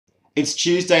It's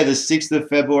Tuesday the 6th of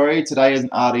February, today is an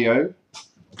RDO,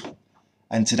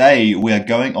 and today we are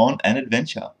going on an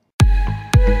adventure.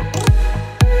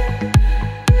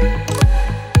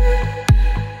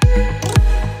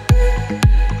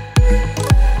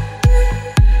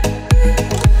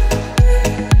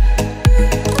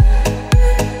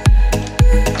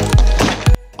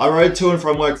 I rode to and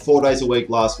from work 4 days a week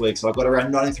last week, so I got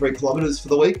around 93 kilometers for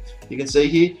the week. You can see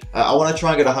here. I want to try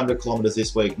and get 100 kilometers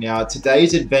this week. Now,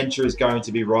 today's adventure is going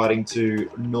to be riding to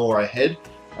Norah Head.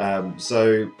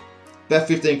 So about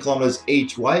 15 kilometers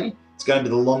each way. It's going to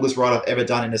be the longest ride I've ever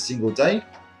done in a single day.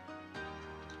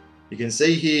 You can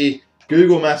see here,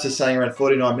 Google Maps is saying around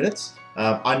 49 minutes.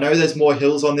 I know there's more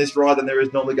hills on this ride than there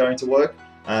is normally going to work,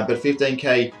 but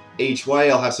 15k each way.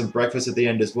 I'll have some breakfast at the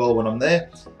end as well when I'm there.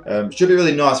 Should be a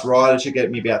really nice ride. It should get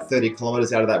me about 30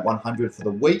 kilometers out of that 100 for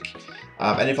the week.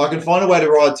 And if I can find a way to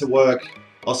ride to work,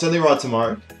 I'll certainly ride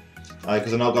tomorrow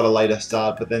because I know I've got a later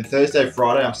start. But then Thursday,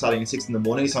 Friday, I'm starting at 6 in the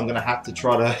morning, so I'm going to have to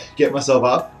try to get myself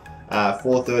up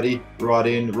 4:30, ride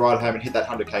in, ride home, and hit that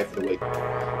 100k for the week.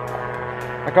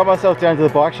 I got myself down to the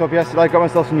bike shop yesterday, got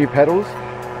myself some new pedals,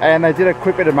 and they did a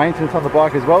quick bit of maintenance on the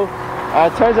bike as well.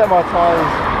 Turns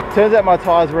out my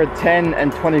tyres were at 10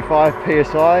 and 25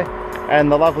 psi,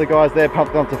 and the lovely guys there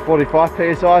pumped them up to 45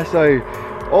 psi. So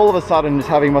all of a sudden, just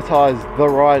having my tyres the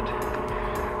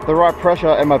right pressure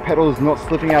and my pedals not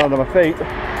slipping out under my feet,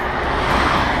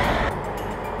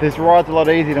 this ride's a lot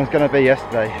easier than it's going to be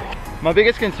yesterday. My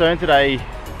biggest concern today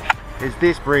is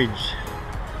this bridge.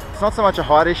 It's not so much a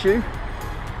height issue,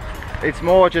 it's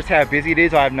more just how busy it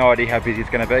is. I have no idea how busy it's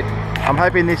going to be. I'm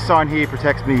hoping this sign here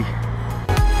protects me.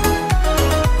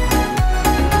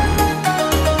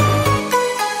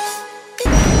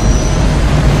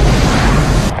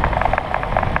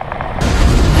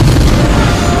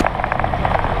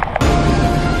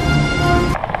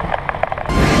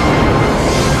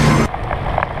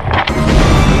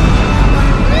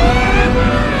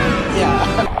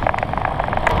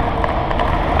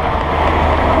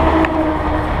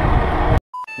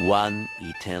 One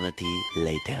eternity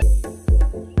later.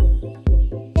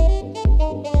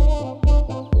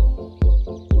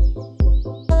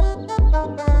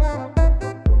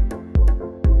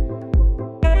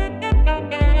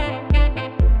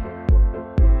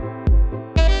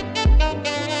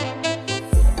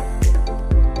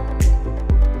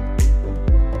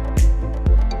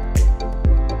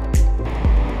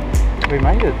 We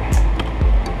made it.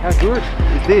 How good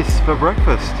is this for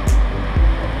breakfast?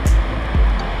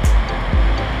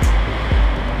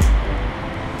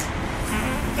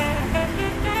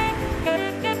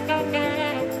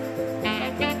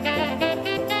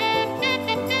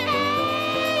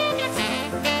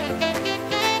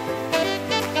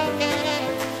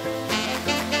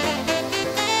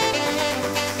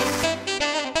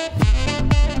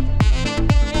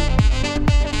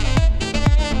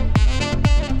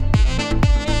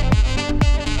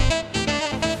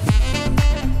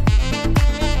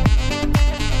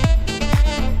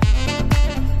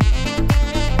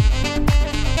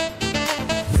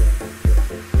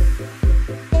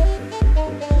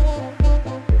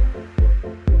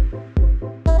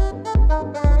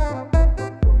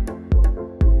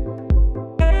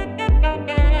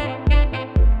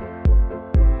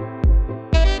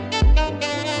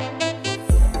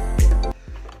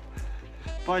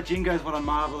 By jingoes, what a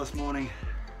marvellous morning.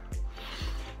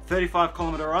 35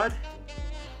 kilometre ride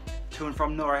to and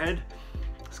from Norah Head.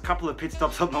 There's a couple of pit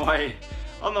stops on the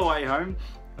way home.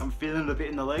 I'm feeling it a bit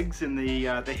in the legs, and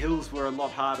the hills were a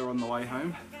lot harder on the way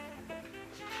home.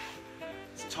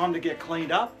 It's time to get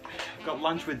cleaned up. I've got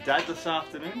lunch with Dad this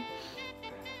afternoon.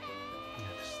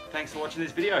 Thanks for watching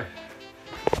this video.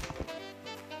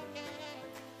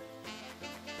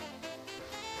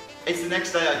 It's the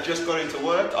next day. I just got into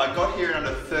work. I got here in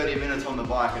under 30 minutes on the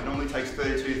bike. It normally takes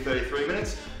 32, 33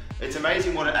 minutes. It's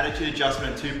amazing what an attitude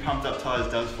adjustment and 2 pumped up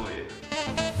tyres does for you.